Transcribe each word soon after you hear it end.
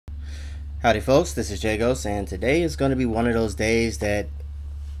Howdy folks, this is Jagos, and today is going to be one of those days that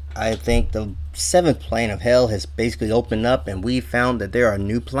I think the seventh plane of hell has basically opened up and we found that there are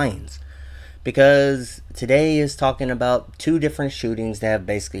new planes. Because today is talking about two different shootings that have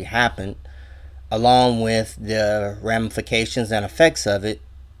basically happened, along with the ramifications and effects of it,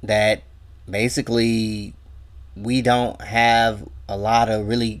 that basically we don't have a lot of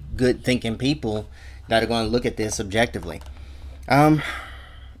really good thinking people that are going to look at this objectively. Um,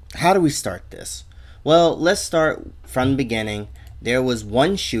 how do we start this? Well, let's start from the beginning. There was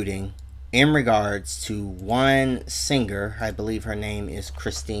one shooting in regards to one singer. I believe her name is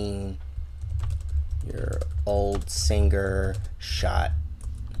Christine. Your old singer shot.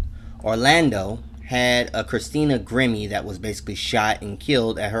 Orlando had a Christina Grimmie that was basically shot and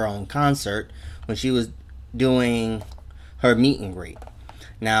killed at her own concert when she was doing her meet and greet.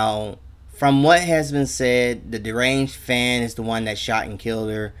 Now, from what has been said, the deranged fan is the one that shot and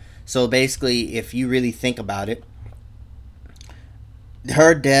killed her. So basically, if you really think about it,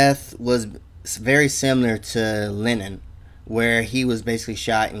 her death was very similar to Lennon, where he was basically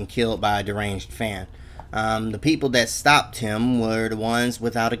shot and killed by a deranged fan. The people that stopped him were the ones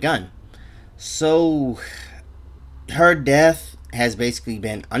without a gun. So her death has basically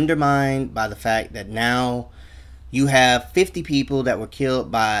been undermined by the fact that now you have 50 people that were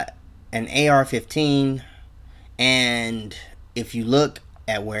killed by an AR-15, and if you look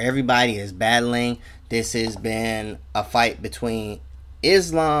at where everybody is battling, this has been a fight between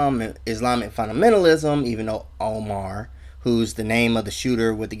Islam and Islamic fundamentalism, even though Omar, who's the name of the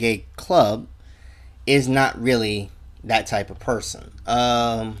shooter with the gay club, is not really that type of person.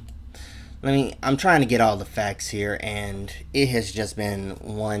 I'm trying to get all the facts here, and it has just been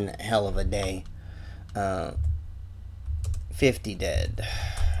one hell of a day. 50 dead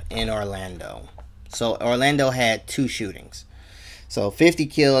in Orlando. So Orlando had two shootings. So 50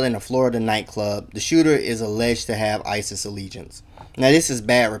 killed in a Florida nightclub. The shooter is alleged to have ISIS allegiance. Now this is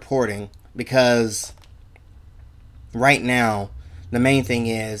bad reporting because right now the main thing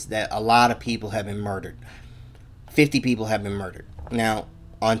is that a lot of people have been murdered. 50 people have been murdered. Now,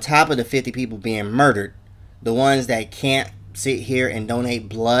 on top of the 50 people being murdered, the ones that can't sit here and donate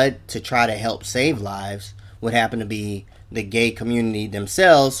blood to try to help save lives would happen to be the gay community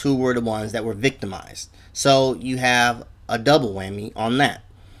themselves, who were the ones that were victimized. So you have a double whammy on that.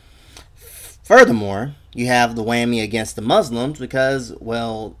 Furthermore, you have the whammy against the Muslims because,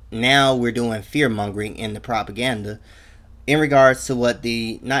 well, now we're doing fear mongering in the propaganda in regards to what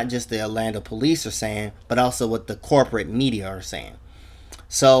not just the Orlando police are saying, but also what the corporate media are saying.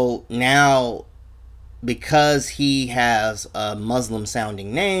 So now, because he has a Muslim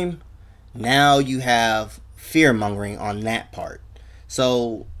sounding name, now you have fear mongering on that part.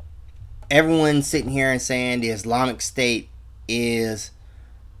 So everyone's sitting here and saying the Islamic State is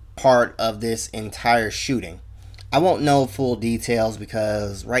part of this entire shooting. I won't know full details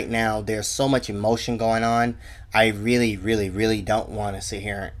because right now there's so much emotion going on. I really don't want to sit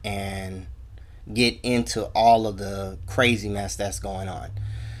here and get into all of the crazy mess that's going on.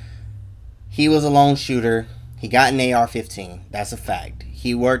 He was a lone shooter. He got an AR-15. That's a fact.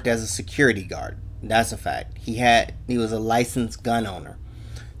 He worked as a security guard. That's a fact. He was a licensed gun owner.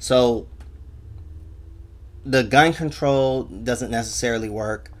 So the gun control doesn't necessarily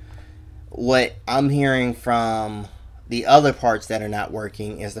work. What I'm hearing from the other parts that are not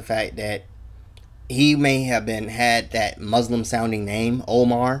working is the fact that he may have had that Muslim sounding name,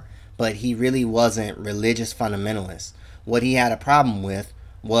 Omar, but he really wasn't religious fundamentalist. What he had a problem with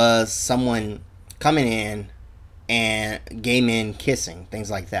was someone coming in and gay men kissing,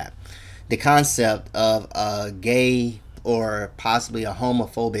 things like that. The concept of a gay or possibly a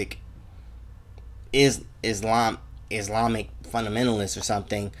homophobic Islamic fundamentalist or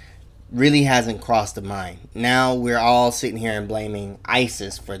something really hasn't crossed the mind. Now we're all sitting here and blaming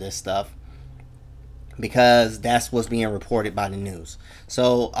ISIS for this stuff because that's what's being reported by the news.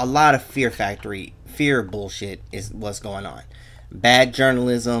 So a lot of fear bullshit is what's going on. Bad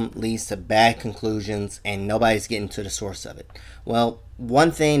journalism leads to bad conclusions and nobody's getting to the source of it. Well,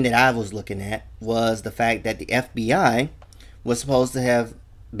 one thing that I was looking at was the fact that the FBI was supposed to have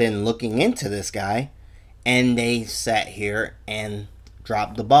been looking into this guy, and they sat here and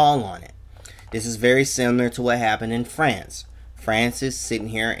dropped the ball on it. This is very similar to what happened in France. France is sitting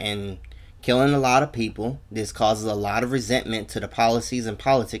here and killing a lot of people. This causes a lot of resentment to the policies and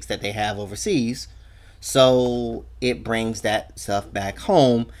politics that they have overseas. So it brings that stuff back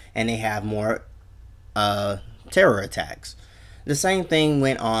home and they have more terror attacks. The same thing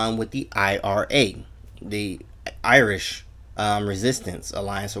went on with the IRA, the Irish Resistance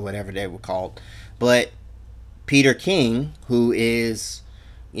Alliance or whatever they were called. But Peter King, who is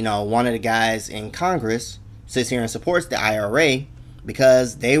one of the guys in Congress sits here and supports the IRA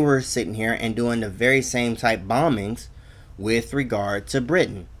because they were sitting here and doing the very same type bombings with regard to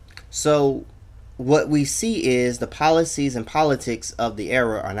Britain. So what we see is the policies and politics of the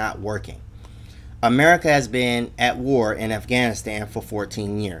era are not working. America has been at war in Afghanistan for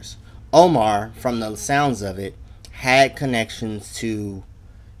 14 years. Omar, from the sounds of it, had connections to,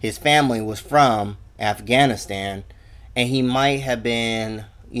 his family was from Afghanistan, and he might have been,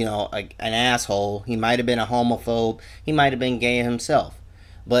 an asshole. He might have been a homophobe. He might have been gay himself.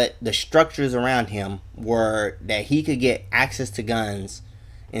 But the structures around him were that he could get access to guns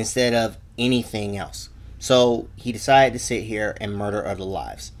instead of anything else. So he decided to sit here and murder other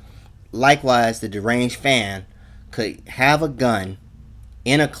lives. Likewise, the deranged fan could have a gun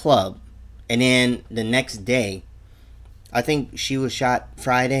in a club, and then the next day, I think she was shot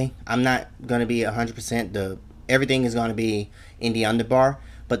Friday. I'm not going to be 100%. Everything is going to be in the underbar.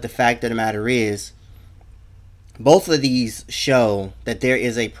 But the fact of the matter is, both of these show that there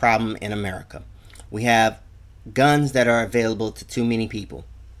is a problem in America. We have guns that are available to too many people.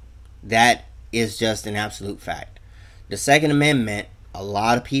 That is just an absolute fact. The Second Amendment, a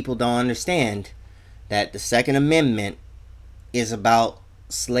lot of people don't understand that the Second Amendment is about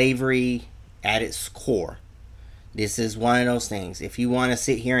slavery at its core. This is one of those things. If you want to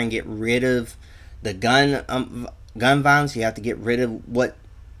sit here and get rid of the gun violence, you have to get rid of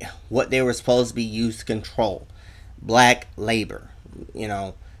what they were supposed to be used to control. Black labor.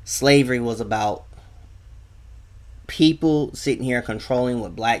 Slavery was about people sitting here controlling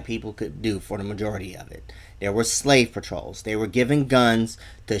what black people could do for the majority of it. There were slave patrols. They were given guns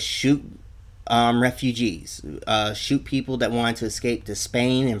to shoot refugees, shoot people that wanted to escape to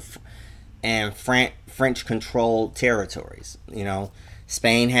Spain and French-controlled territories.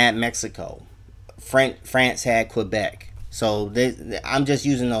 Spain had Mexico. France had Quebec. So I'm just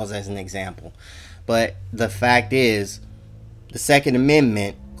using those as an example. But the fact is, the Second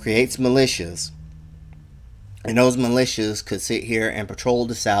Amendment creates militias. And those militias could sit here and patrol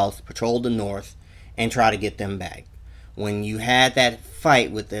the South, patrol the North, and try to get them back. When you had that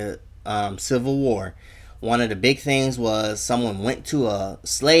fight with the Civil War, one of the big things was someone went to a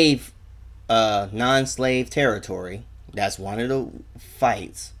non-slave territory. That's one of the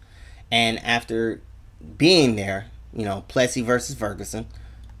fights. And after being there, Plessy versus Ferguson,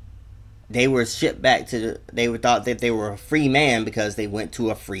 they were shipped back they were thought that they were a free man because they went to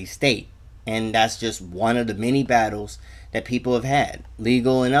a free state. And that's just one of the many battles that people have had,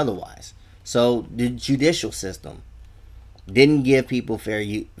 legal and otherwise. So the judicial system didn't give people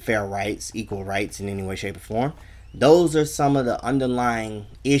fair rights, equal rights in any way, shape, or form. Those are some of the underlying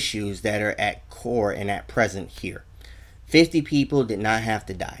issues that are at core and at present here. 50 people did not have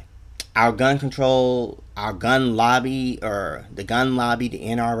to die. Our gun control, our gun lobby, or the gun lobby, the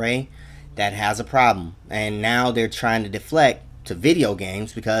NRA, that has a problem. And now they're trying to deflect to video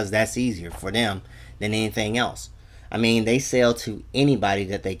games because that's easier for them than anything else. I mean, they sell to anybody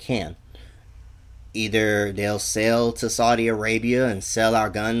that they can. Either they'll sell to Saudi Arabia and sell our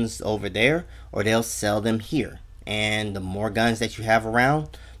guns over there, or they'll sell them here. And the more guns that you have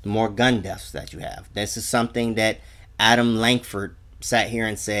around, the more gun deaths that you have. This is something that Adam Lankford sat here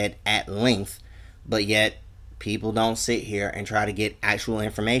and said at length, but yet people don't sit here and try to get actual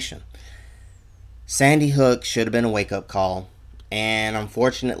information. Sandy Hook should have been a wake-up call. And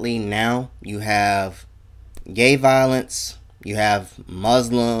unfortunately now you have gay violence, you have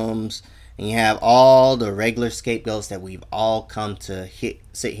Muslims, and you have all the regular scapegoats that we've all come to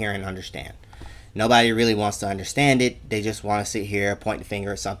sit here and understand. Nobody really wants to understand it. They just want to sit here, point the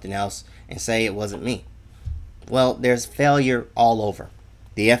finger at something else, and say it wasn't me. Well, there's failure all over.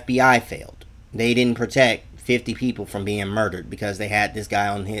 The FBI failed. They didn't protect 50 people from being murdered because they had this guy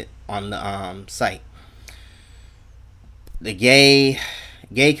on the site. The gay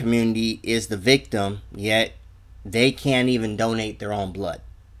community is the victim, yet they can't even donate their own blood.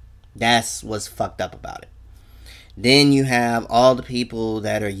 That's what's fucked up about it. Then you have all the people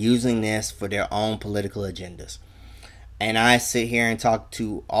that are using this for their own political agendas. And I sit here and talk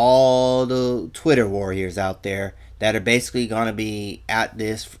to all the Twitter warriors out there that are basically going to be at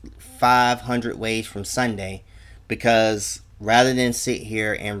this 500 ways from Sunday, because rather than sit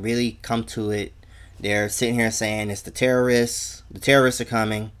here and really come to it, they're sitting here saying it's the terrorists are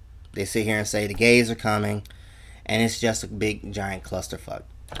coming. They sit here and say the gays are coming, and it's just a big giant clusterfuck.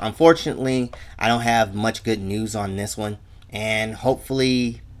 Unfortunately, I don't have much good news on this one, and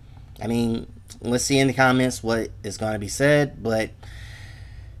hopefully, let's see in the comments what is going to be said, but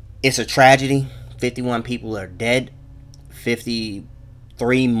it's a tragedy. 51 people are dead,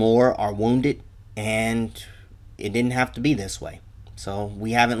 53 more are wounded, and it didn't have to be this way. So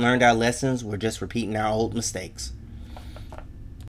we haven't learned our lessons. We're just repeating our old mistakes.